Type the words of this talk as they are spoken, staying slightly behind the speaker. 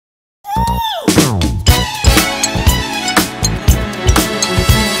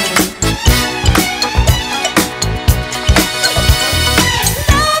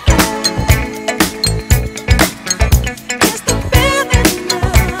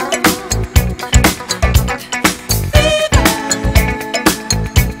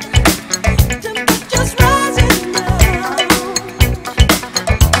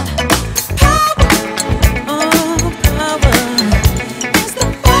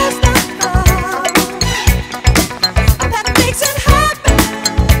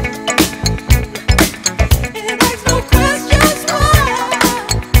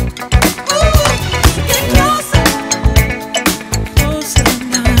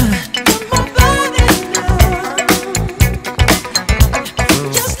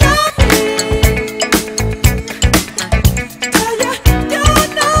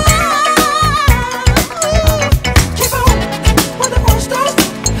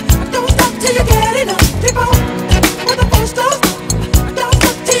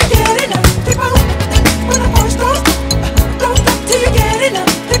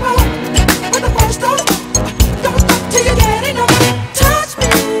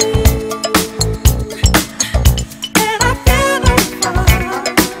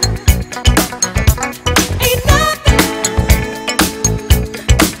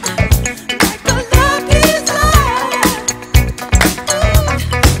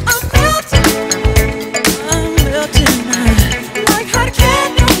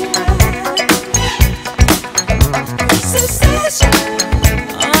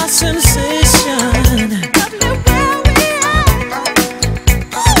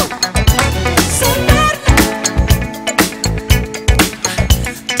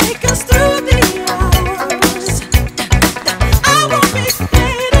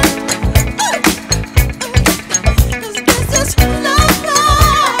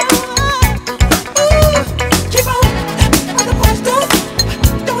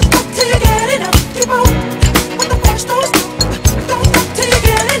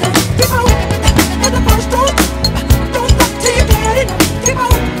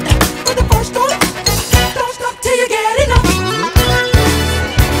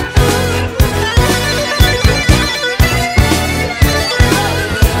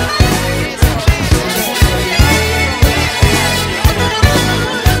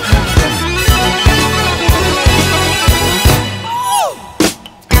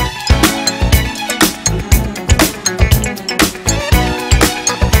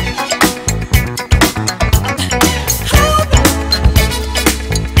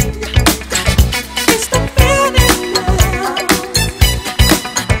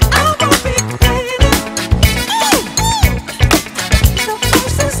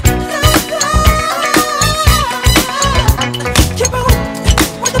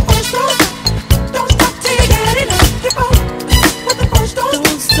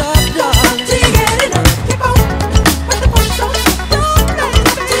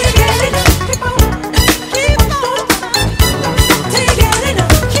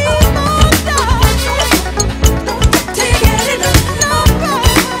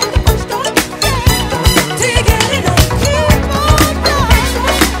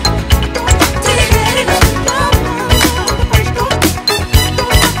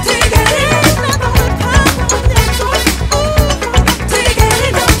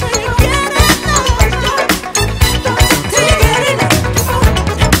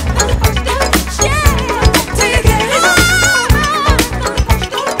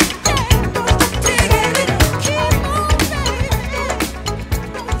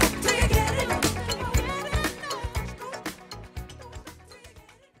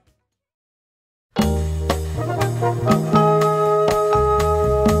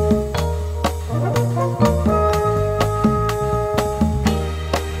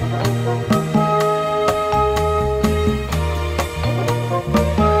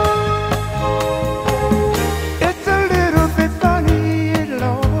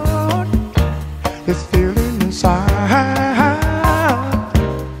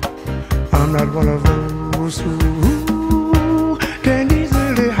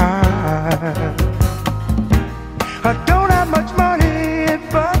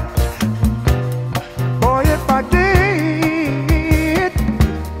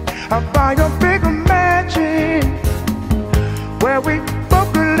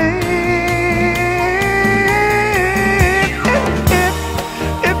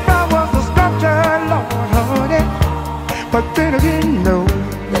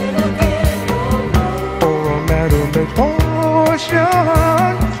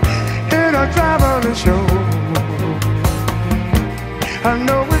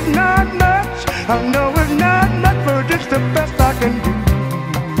it's not much, I know it's not much, but it's the best I can do.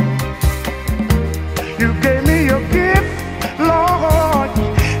 You gave me your gift, Lord,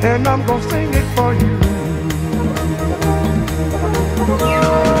 and I'm gonna sing it for you.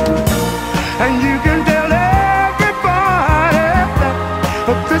 And you can tell everybody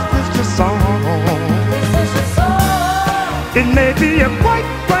that this is your song. It may be a quite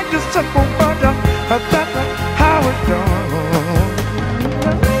a simple, but that's how it's done.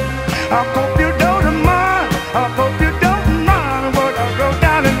 I hope you don't mind, I hope you don't mind what I wrote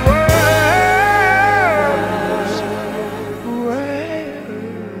down in words.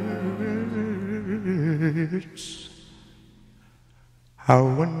 How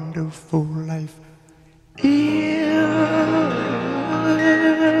wonderful life is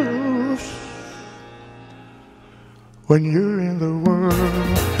when you're in the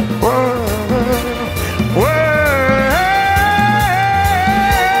world.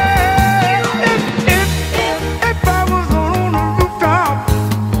 If I was on a rooftop,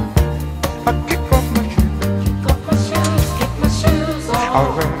 I'd kick off my shoes,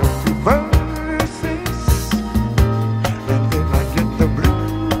 I'll write a few verses, and then I get the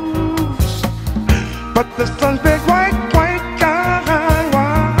blues. But the sun's been quite kind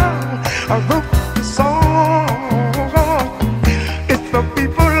while I wrote the song. It's for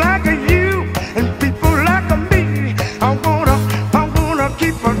people like you and people like me. I'm gonna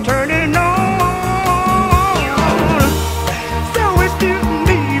keep on turning on. So excuse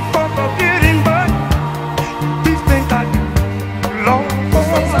me for forgetting, but these things I do, Lord.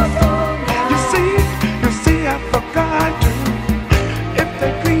 You see, I forgot to. If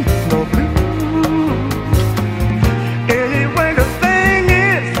they green or blue. Anyway, the thing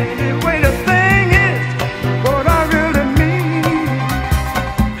is, what I really mean.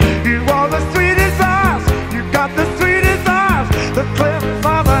 You are the sweetest eyes, you got the sweetest eyes, the cleverest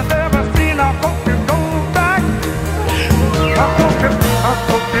eyes I've ever seen. I hope you go back. I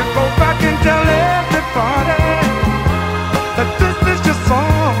hope you go back and tell everybody that this is your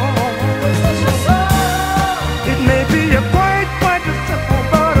song. It may be a quite a simple,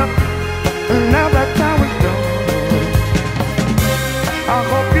 but now that's how it's done. I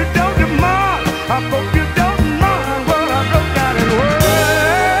hope you don't mind, I hope you don't mind what I wrote down in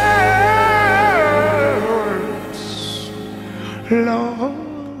words.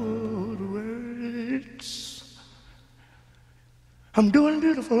 Lord, words. I'm doing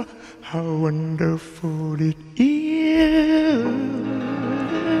beautiful. How wonderful it is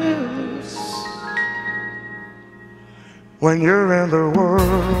when you're in the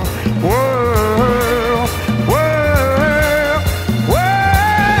world.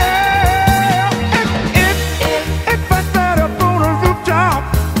 If I sat up on a rooftop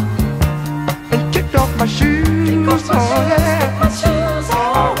and kicked off my shoes, I'll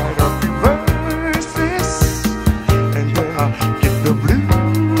write a few verses, and then I'll get the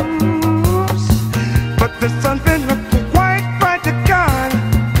blues. But the sun's been quite the kind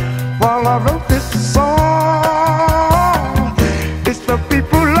while I wrote this song. It's for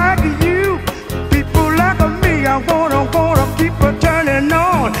people like you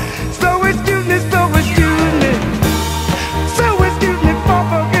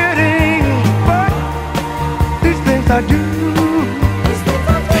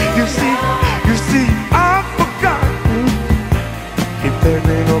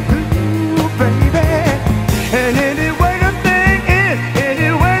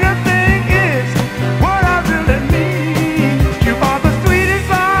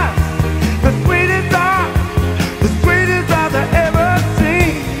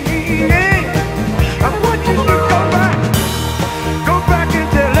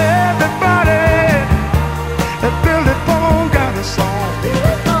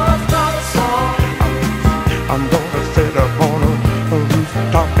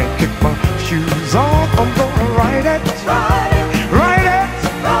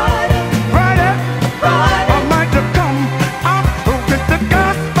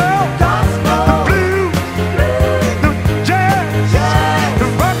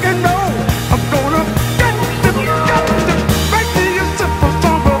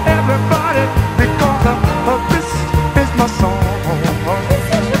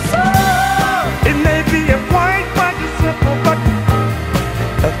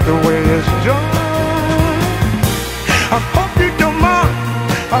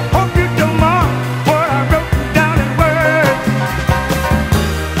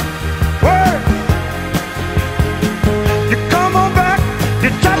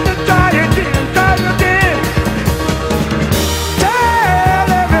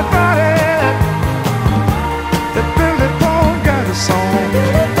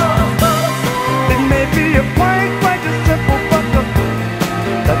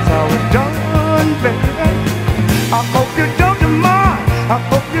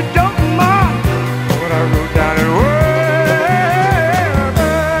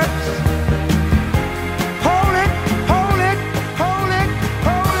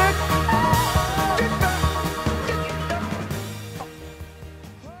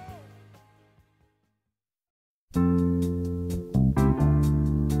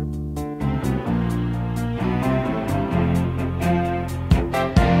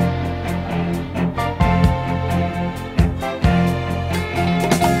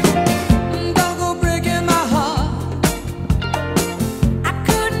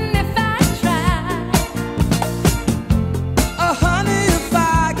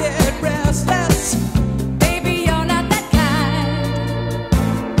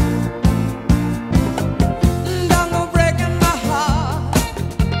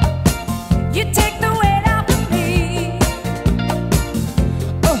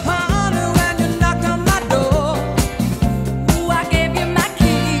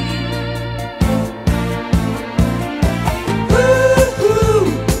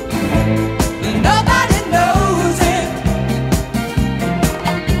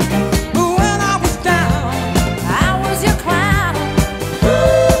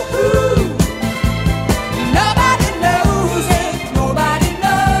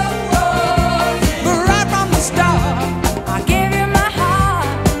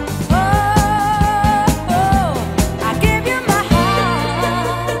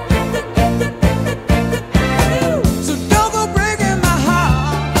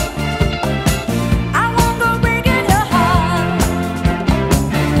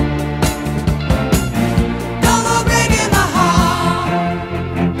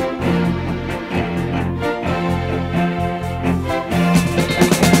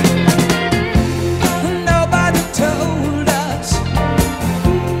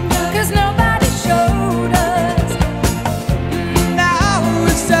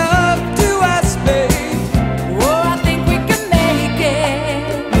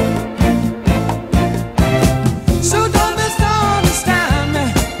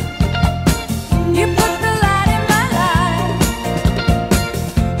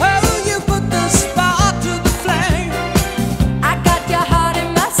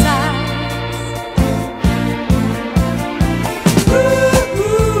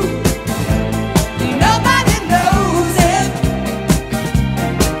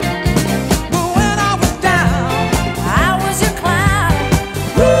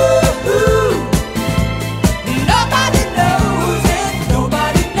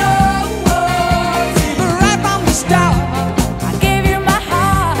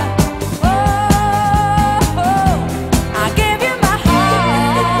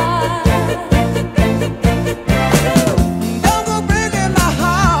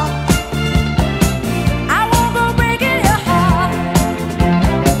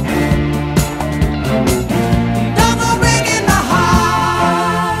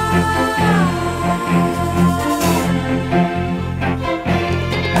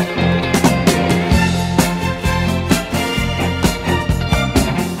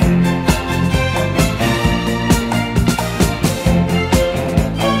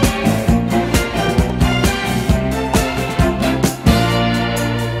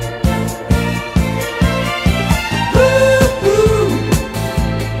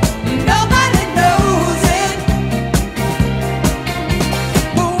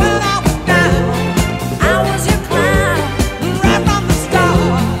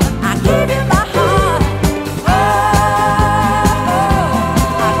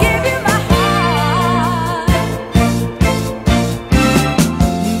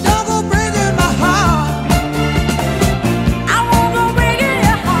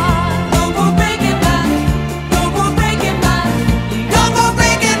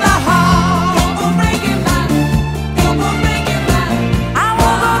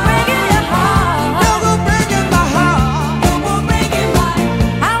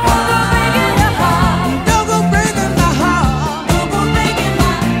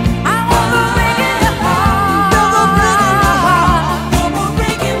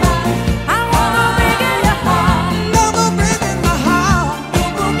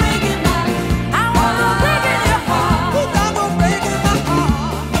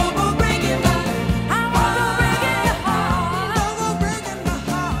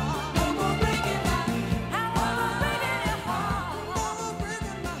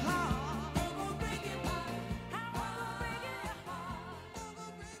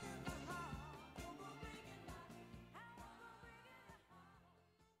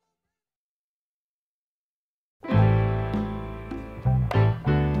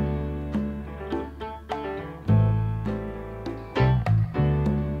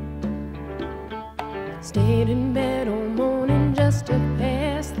laid in bed all morning just to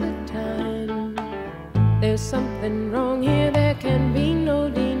pass the time. There's something wrong here, there can be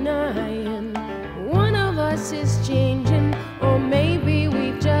no denying. One of us is changing, or maybe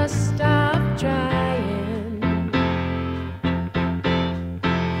we've just stopped trying.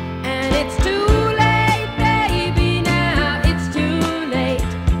 And it's too late, baby, now it's too late.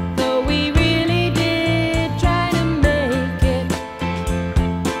 Though we really did try to make it.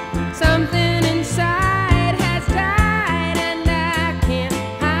 Something inside has died, and I can't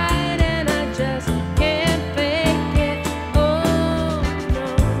hide, and I just can't fake it. Oh, no,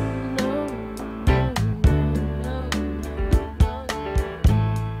 no, no, no, no.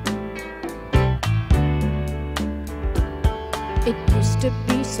 It used to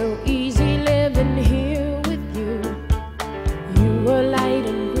be so easy living here with you. You were light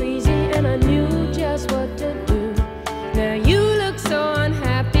and breezy, and I knew just what to do. Now you look so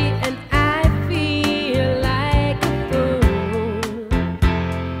unhappy, and I feel like a fool.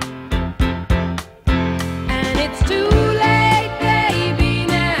 And it's too late, baby,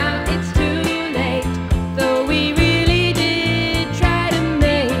 now it's too late. Though we really did try to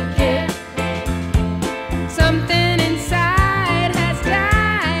make it. Something inside has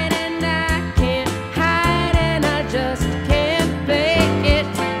died, and I can't hide, and I just can't fake it.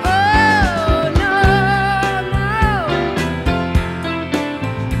 Oh, no, no.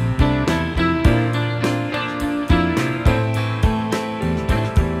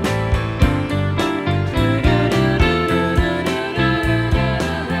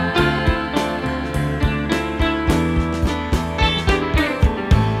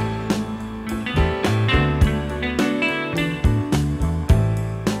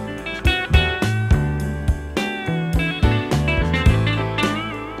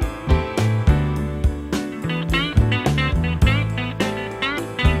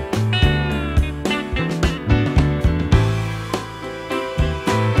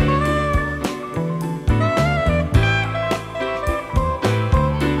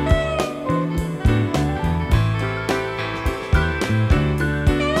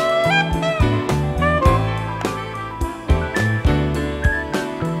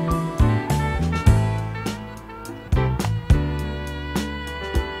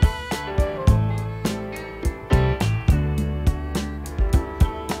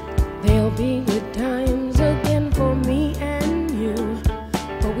 There'll be good times again for me and you,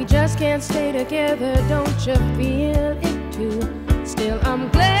 but we just can't stay together, don't you feel it too? Still, I'm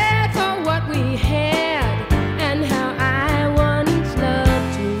glad for what we had and how I once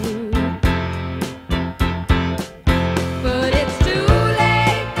loved you. But it's too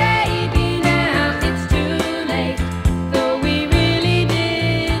late, baby, now it's too late. Though we really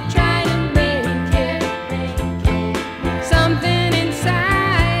did try to make it. Something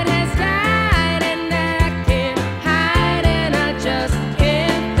inside has died, and I can't hide, and I just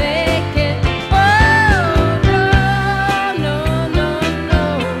can't fake it. Oh, no, no, no, no,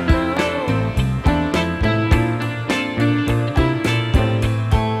 no.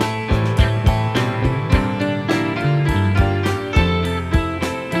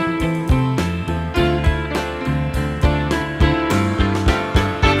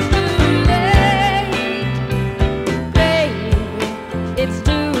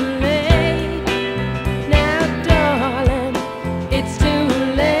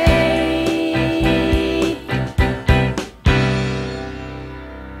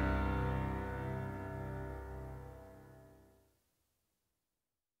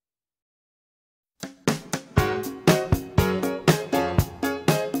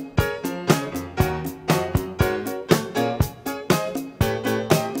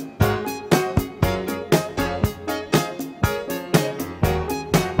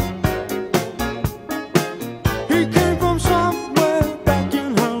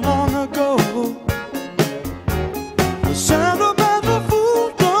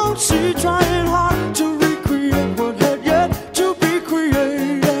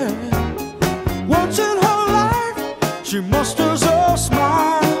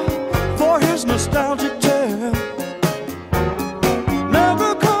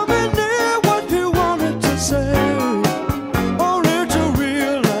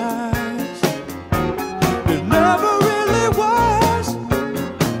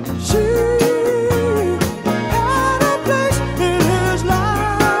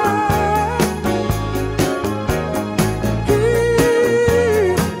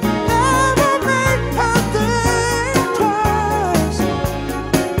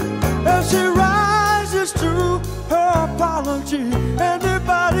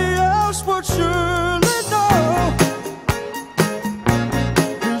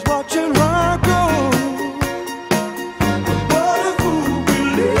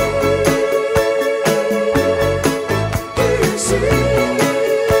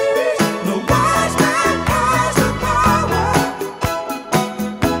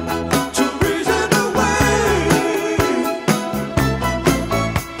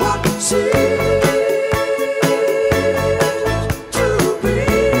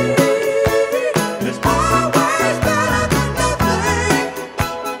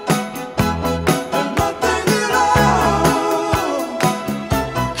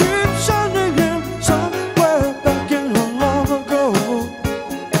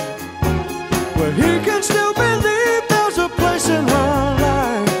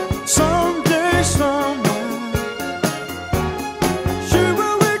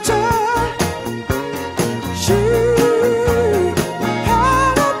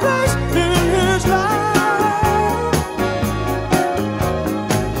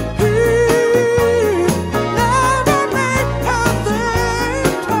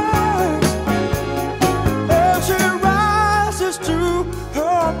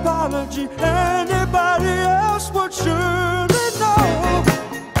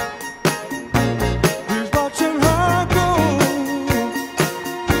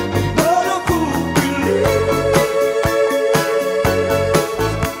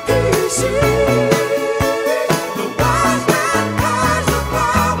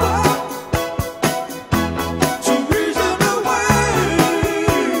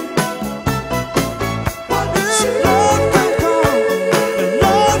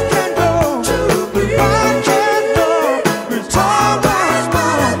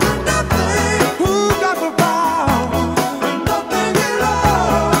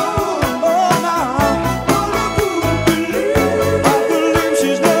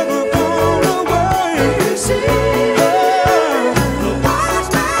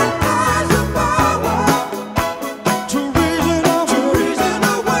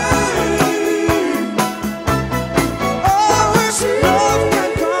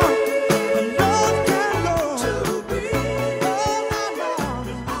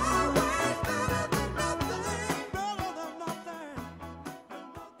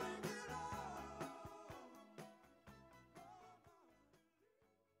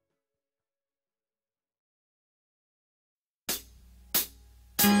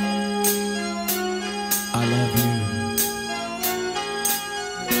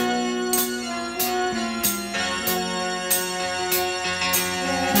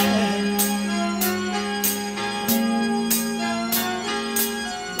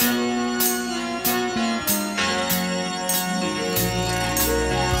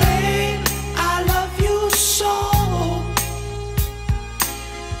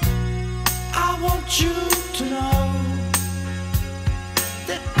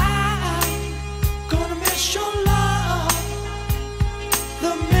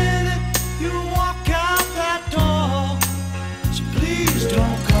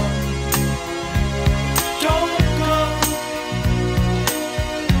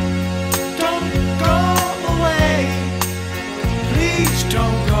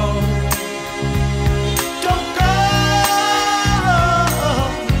 don't go. Don't go.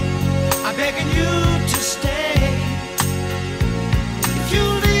 I'm begging you to stay. If you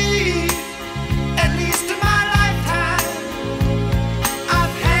leave, at least in my lifetime,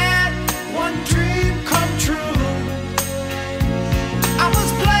 I've had one dream come true. I was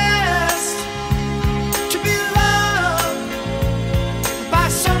blessed to be loved by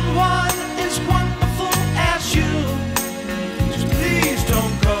someone as wonderful as you. Just please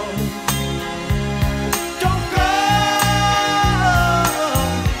don't go. Don't go.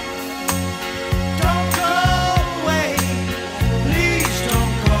 Don't go away. Please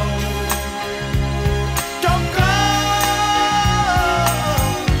don't go. Don't go.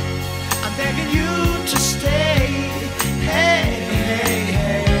 I'm begging you to stay. Hey, hey,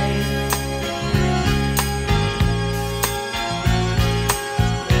 hey.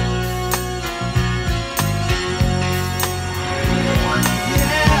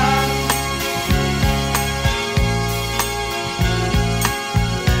 Yeah.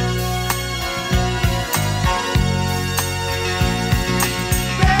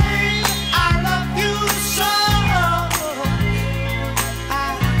 Babe, I love you so.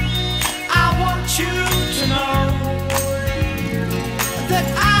 I want you to know that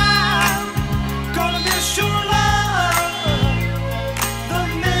I'm gonna miss your love the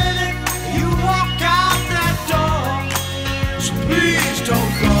minute you walk out that door. So please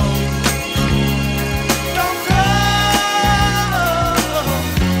don't go. Don't go.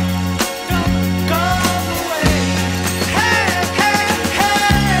 Don't go away. Hey, hey,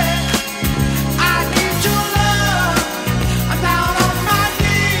 hey. I need your love. I'm down on my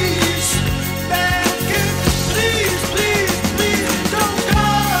knees, begging, please, please, please don't go.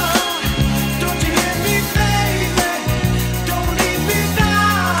 Don't you hear me, baby? Don't leave me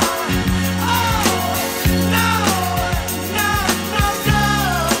now. Oh, no, no, no, no.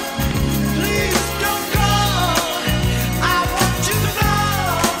 Please don't go. I want you to know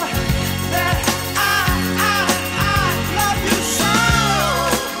that I love you so.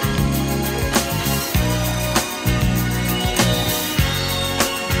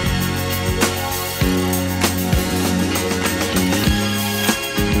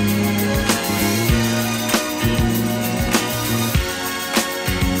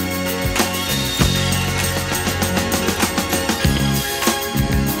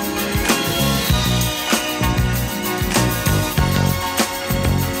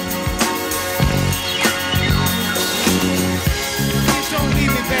 Please don't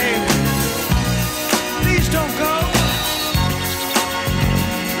leave me, babe. Please don't go.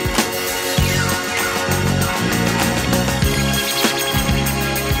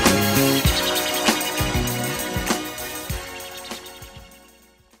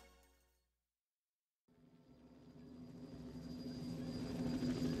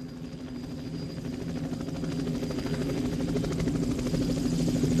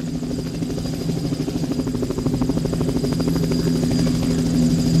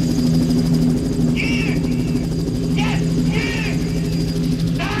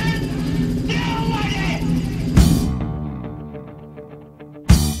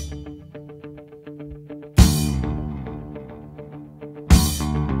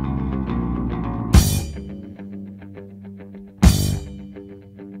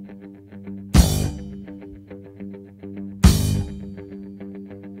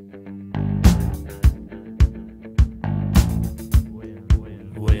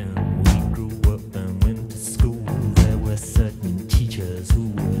 When we grew up and went to school, there were certain teachers who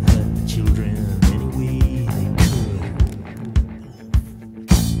would hurt the children any way they could,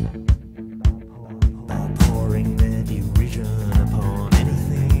 by pouring their derision upon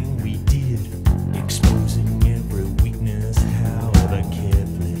anything we did, exposing every weakness, however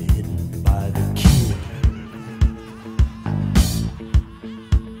carefully hidden by the kid.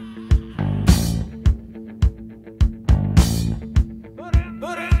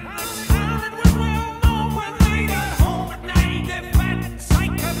 But it was well known when they got home at night, their fat,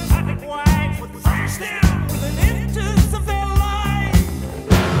 psychopathic wives would thrash them within inches of their life.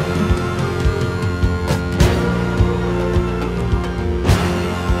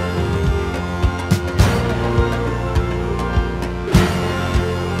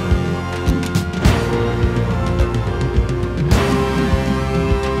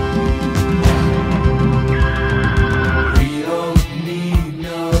 We don't need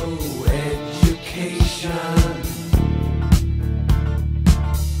no education.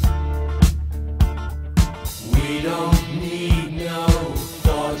 We don't need no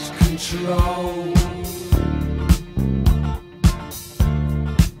thought control.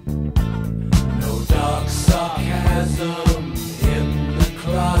 No dark sarcasm in the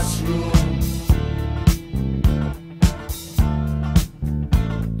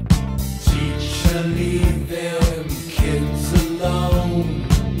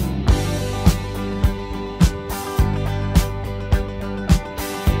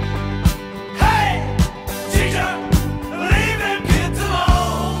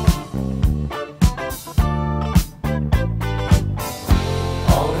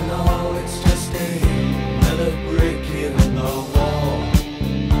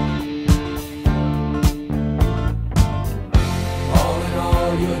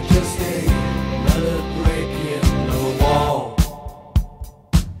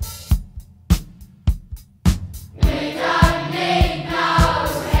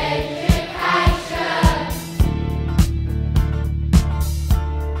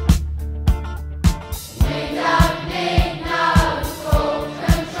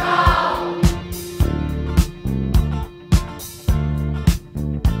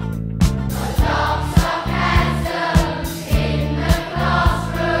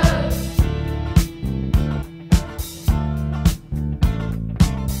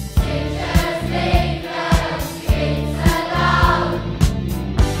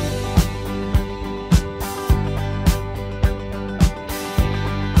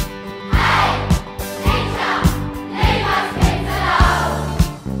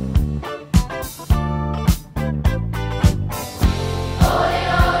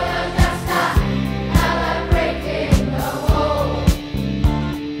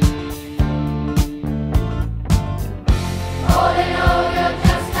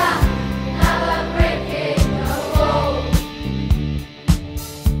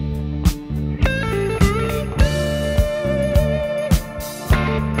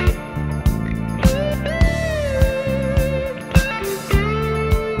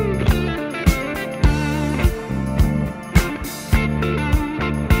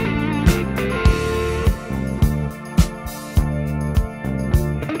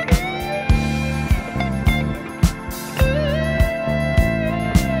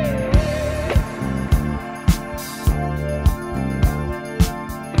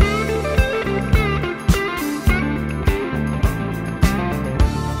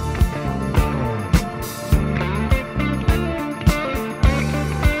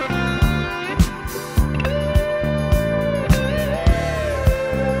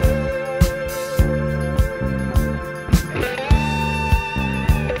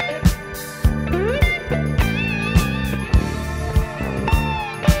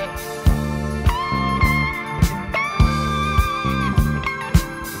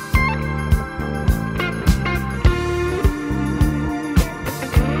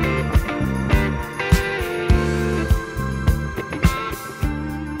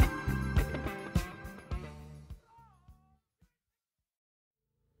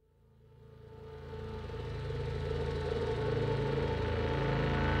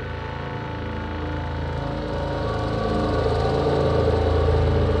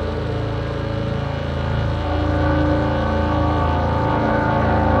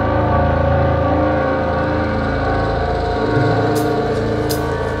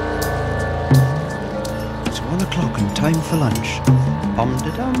time for lunch.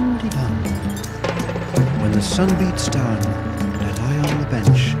 Om-de-dum-de-dum. When the sun beats down and I lie on the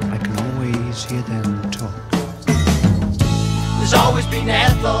bench, I can always hear them talk. There's always been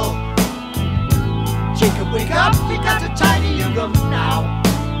Ethel. Jacob, wake up, we got to tidy your room now.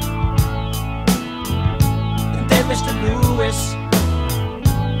 And then Mr. Lewis,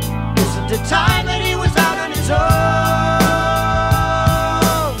 isn't it time that he was out on his own?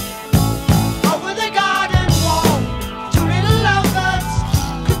 Over the garden wall, two little lovebirds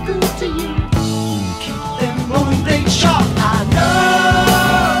cuckoo to you. Keep them moving things sharp, I know.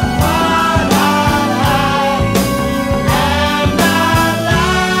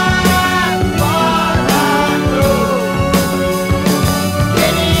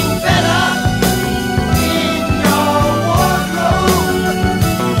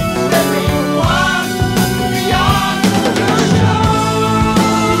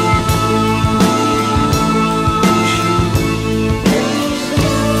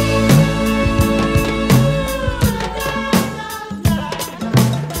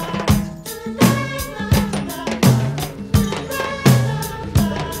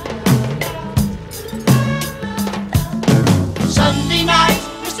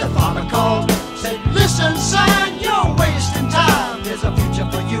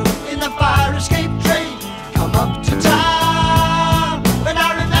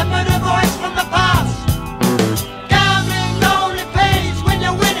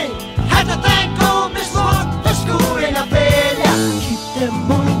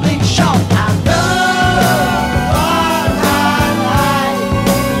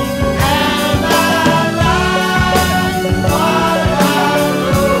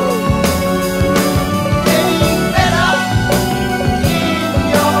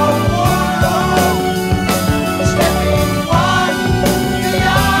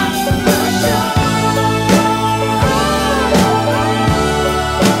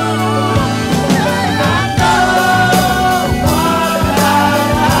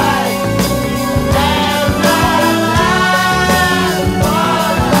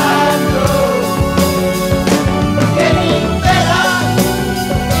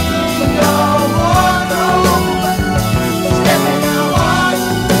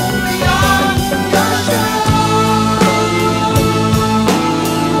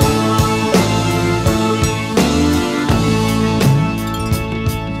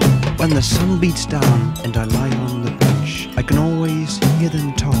 When the sun beats down and I lie on the bench, I can always hear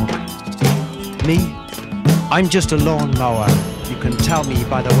them talk. Me? I'm just a lawnmower. You can tell me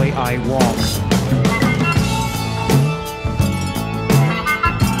by the way I walk.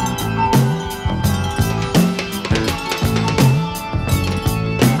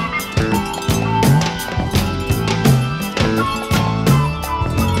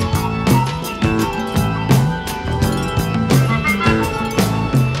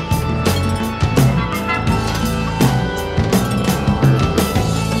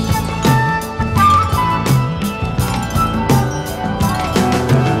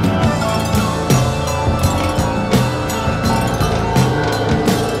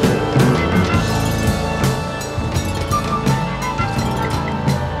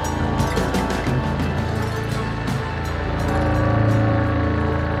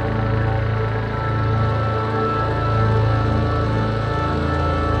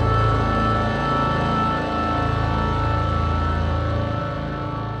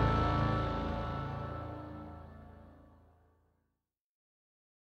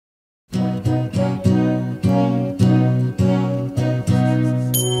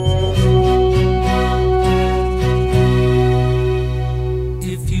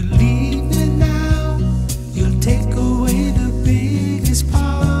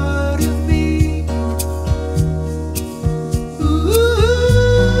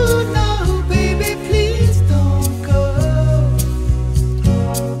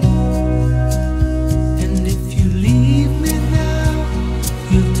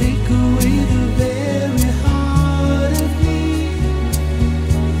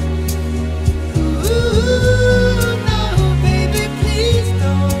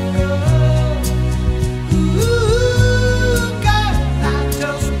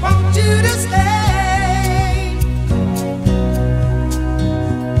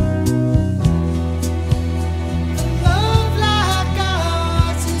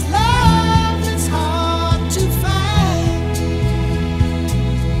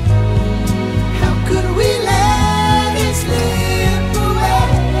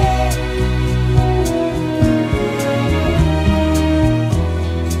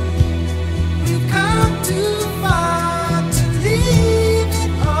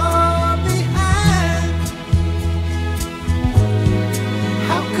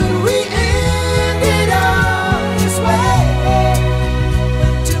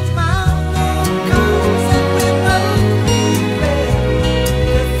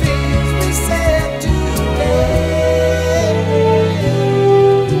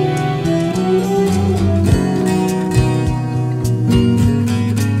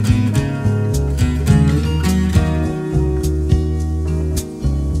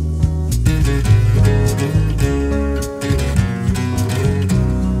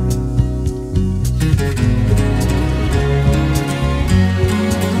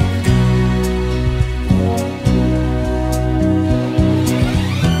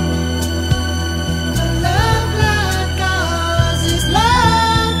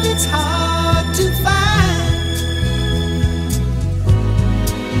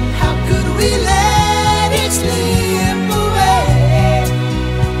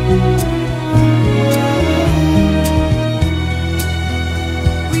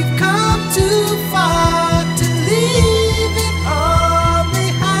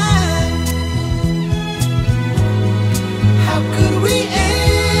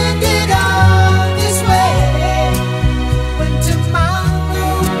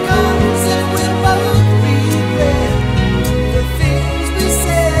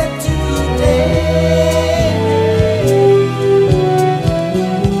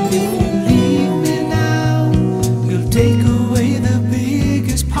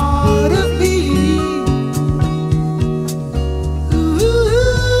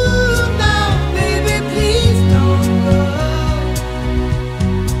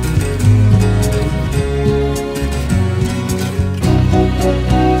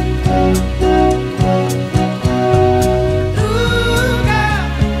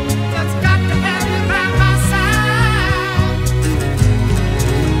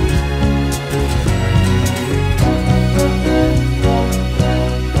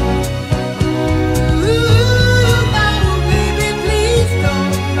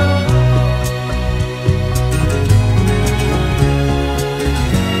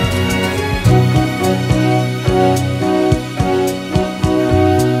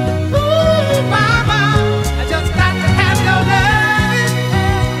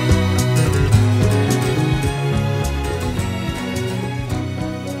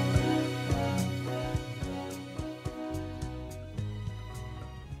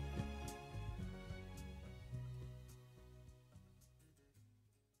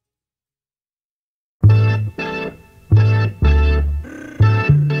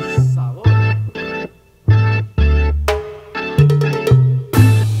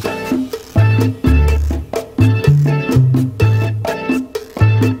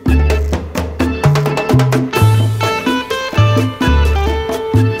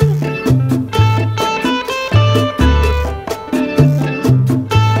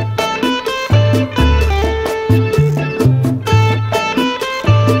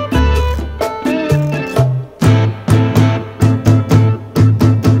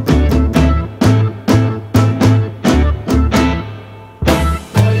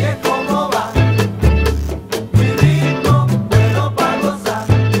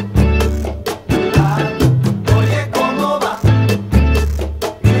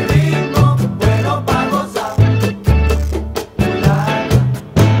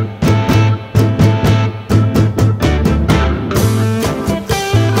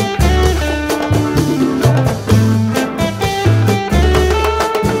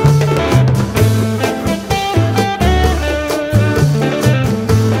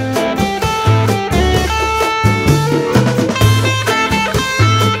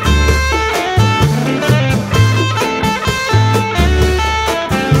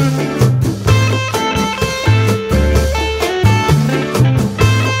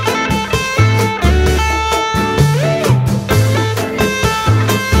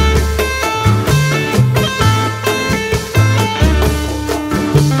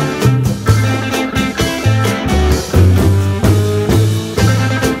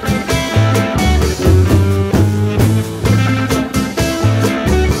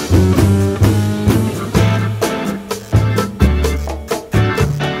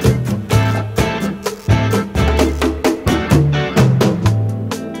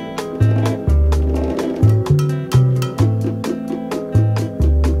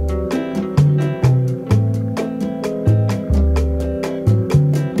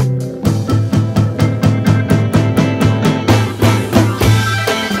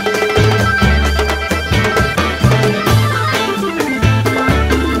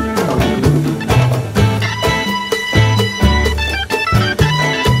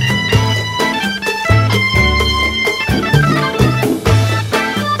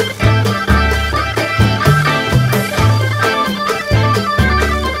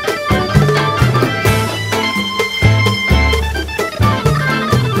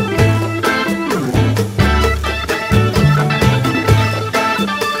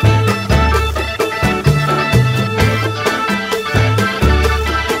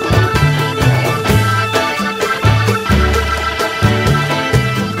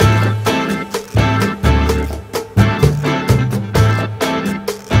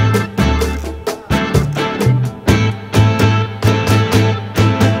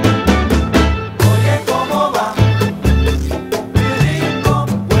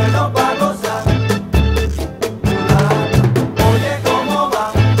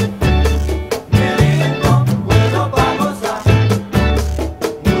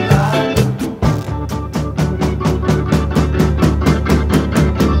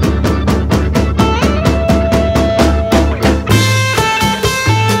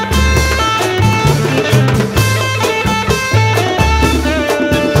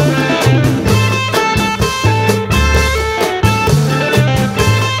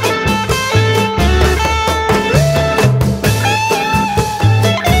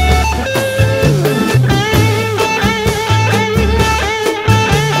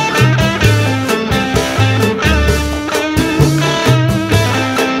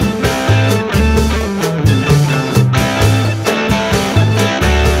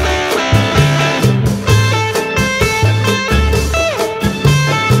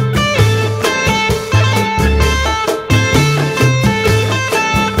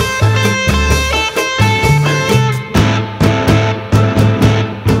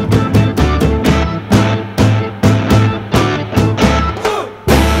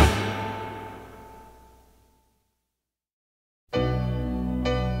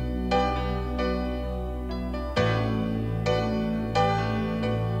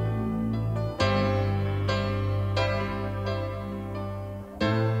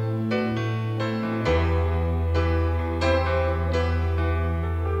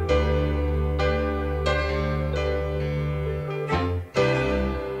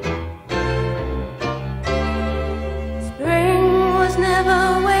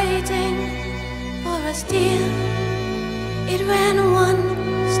 ever waiting for us, dear. It ran one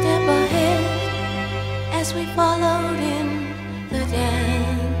step ahead as we followed in the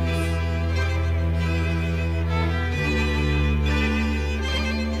dance.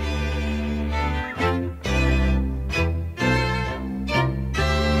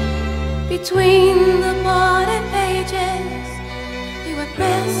 Between the parted pages, we were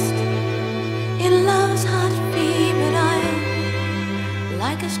pressed in love's hot fevered iron,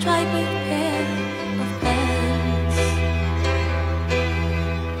 like a striped pair of pants.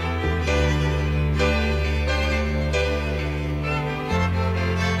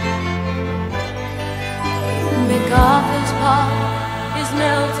 MacArthur's Park is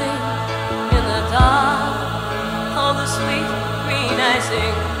melting in the dark, all the sweet green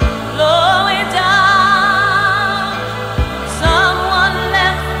icing blowing down. Someone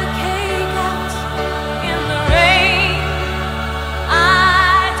left the cake out in the rain.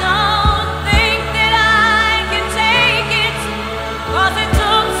 I don't think that I can take it, 'cause it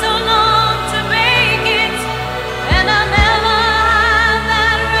took so long to make it, and I'll never have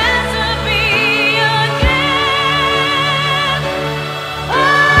that recipe again.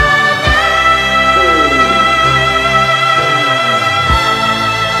 Oh, no.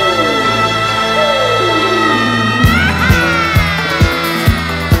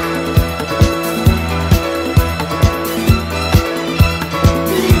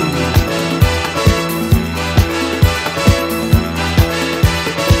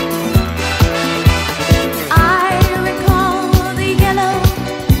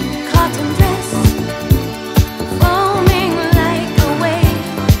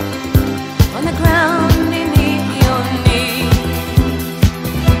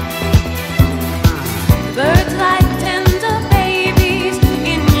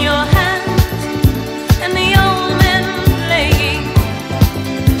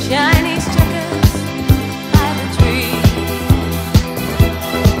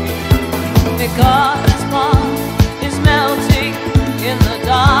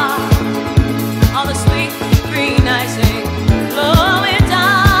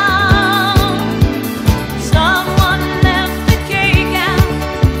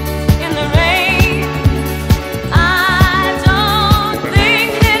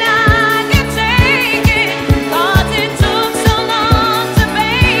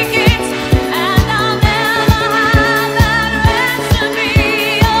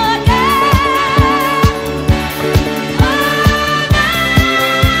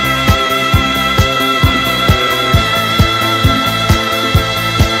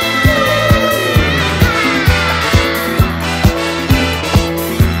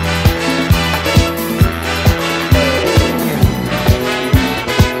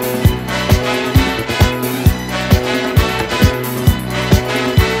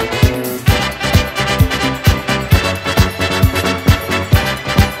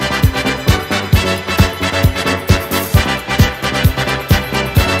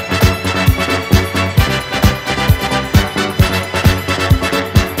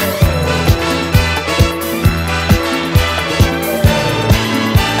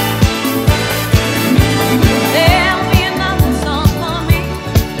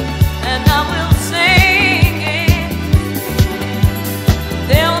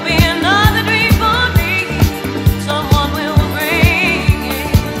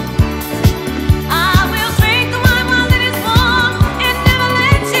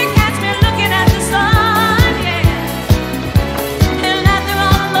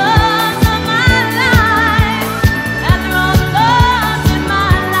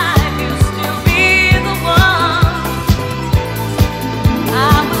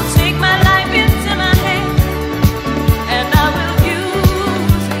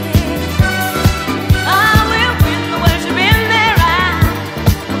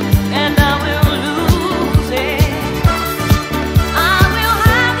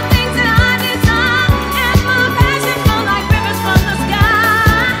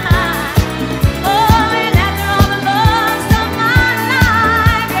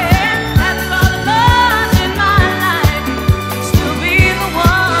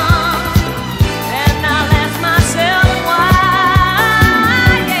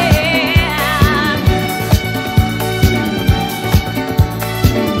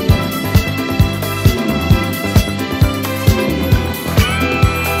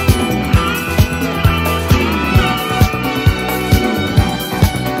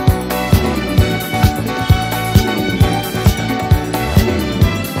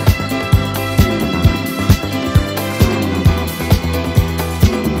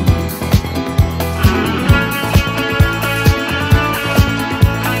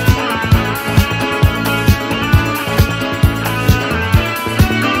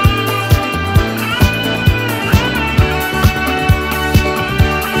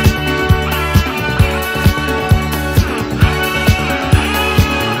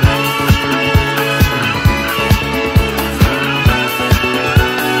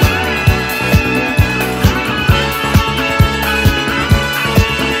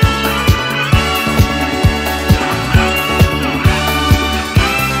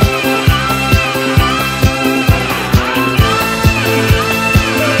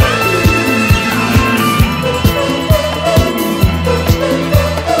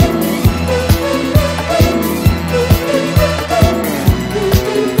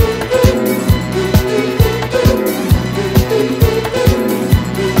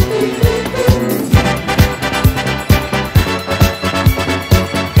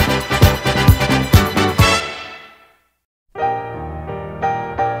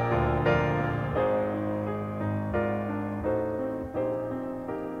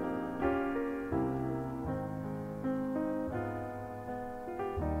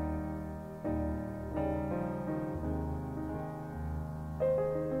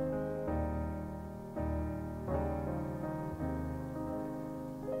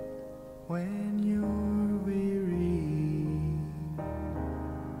 when you're weary,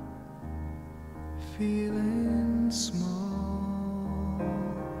 feeling small,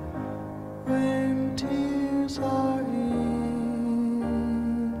 when tears are in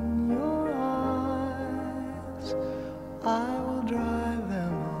your eyes, I will dry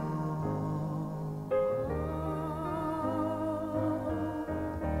them all.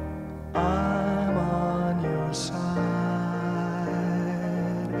 I'm on your side.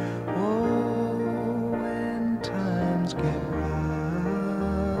 Oh, when times get rough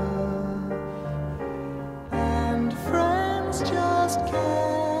and friends just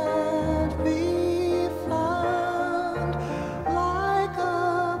can't be found, like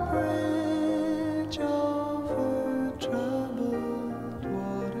a bridge over troubled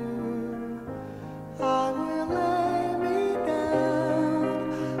water, I will lay me down.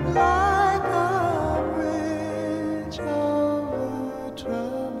 Like a bridge over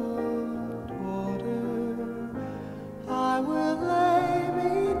troubled water, I will lay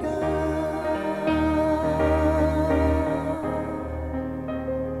me down.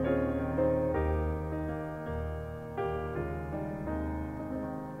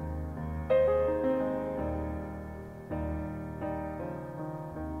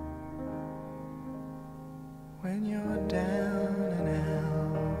 When you're down and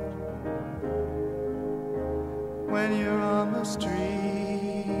out, when you're on the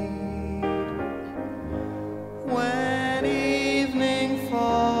street, when evening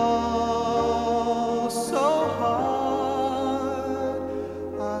falls so hard,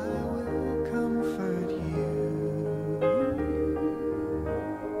 I will comfort you.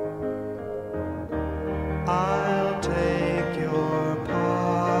 I'll take your part.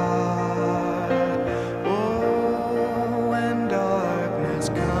 Oh, when darkness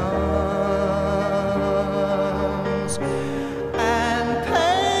comes and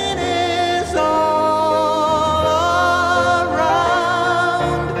pain is all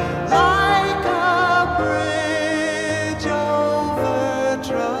around, like a bridge over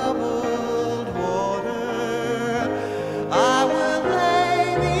troubled water, I will lay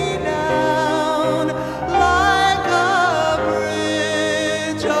me down. Like a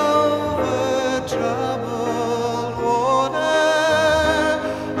bridge over troubled water,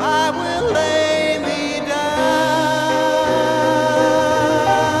 I will lay me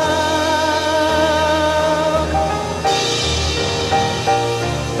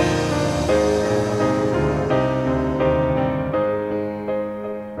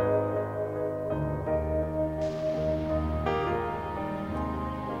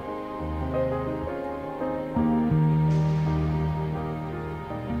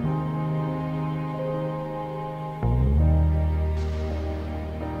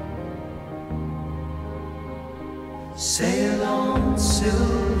Sail on,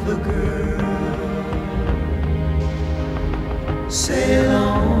 silver girl, sail